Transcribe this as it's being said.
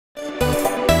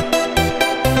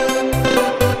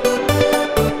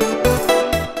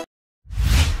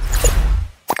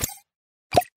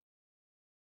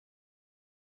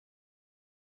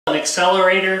An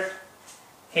XLERATOR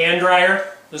hand dryer.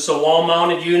 This is a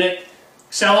wall-mounted unit.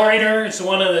 XLERATOR is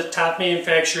one of the top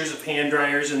manufacturers of hand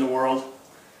dryers in the world.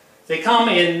 They come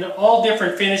in all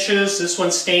different finishes. This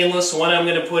one's stainless. The one I'm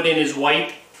going to put in is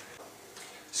white.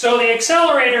 So the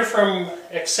XLERATOR from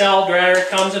XL Dryer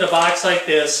comes in a box like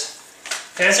this.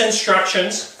 It has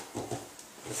instructions.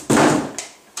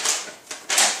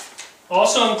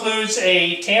 Also includes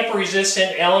a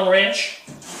tamper-resistant Allen wrench.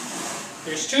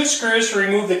 There's 2 screws to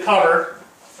remove the cover.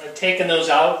 I've taken those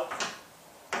out.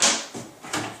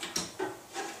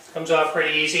 Comes off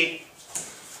pretty easy.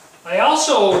 I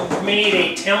also made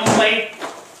a template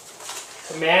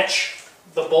to match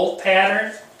the bolt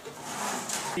pattern.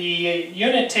 The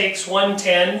unit takes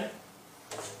 110.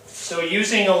 So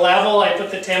using a level, I put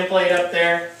the template up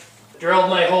there, drilled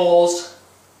my holes.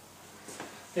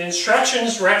 The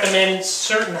instructions recommend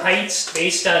certain heights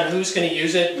based on who's going to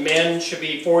use it. Men should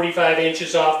be 45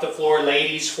 inches off the floor,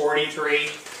 ladies 43.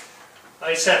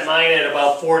 I set mine at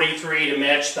about 43 to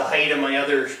match the height of my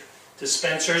other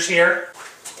dispensers here.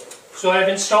 So I've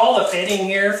installed a fitting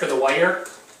here for the wire.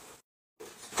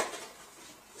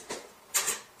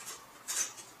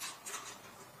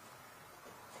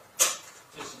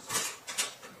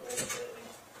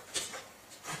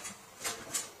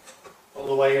 Pull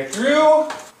the wire through,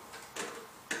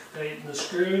 tighten the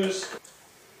screws.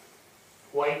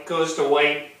 White goes to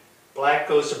white, black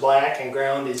goes to black, and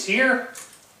ground is here.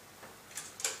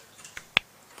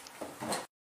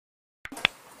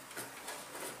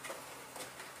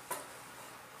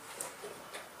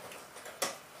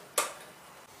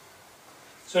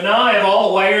 So now I have all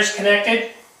the wires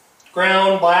connected,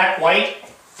 ground, black, white.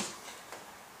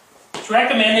 It's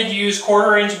recommended to use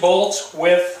 1/4-inch bolts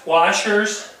with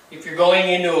washers. If you're going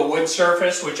into a wood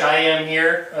surface, which I am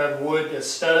here, I have wood, a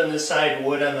stud on this side,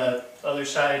 wood on the other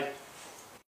side.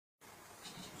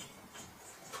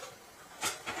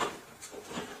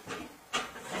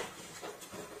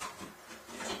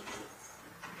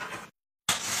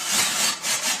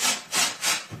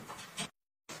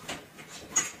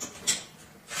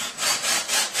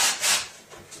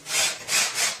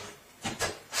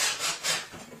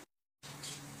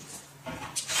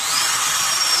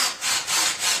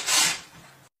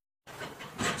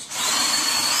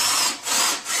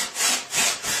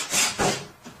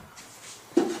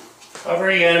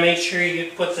 Cover, you got to make sure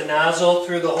you put the nozzle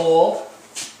through the hole.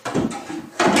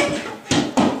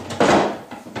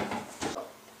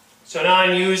 So now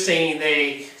I'm using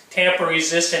the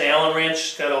tamper-resistant Allen wrench.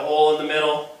 It's got a hole in the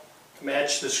middle to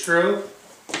match the screw.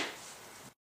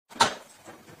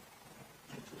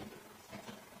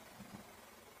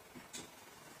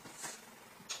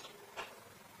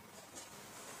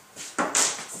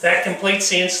 That completes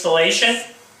the installation.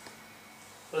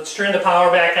 Let's turn the power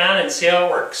back on and see how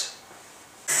it works.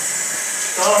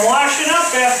 So I'm washing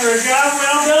up after a job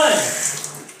well done.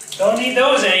 Don't need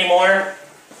those anymore.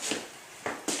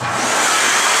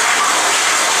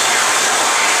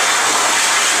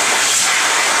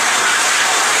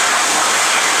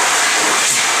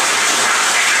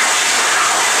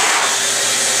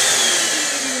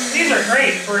 These are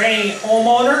great for any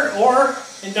homeowner or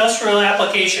industrial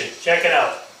application. Check it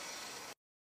out.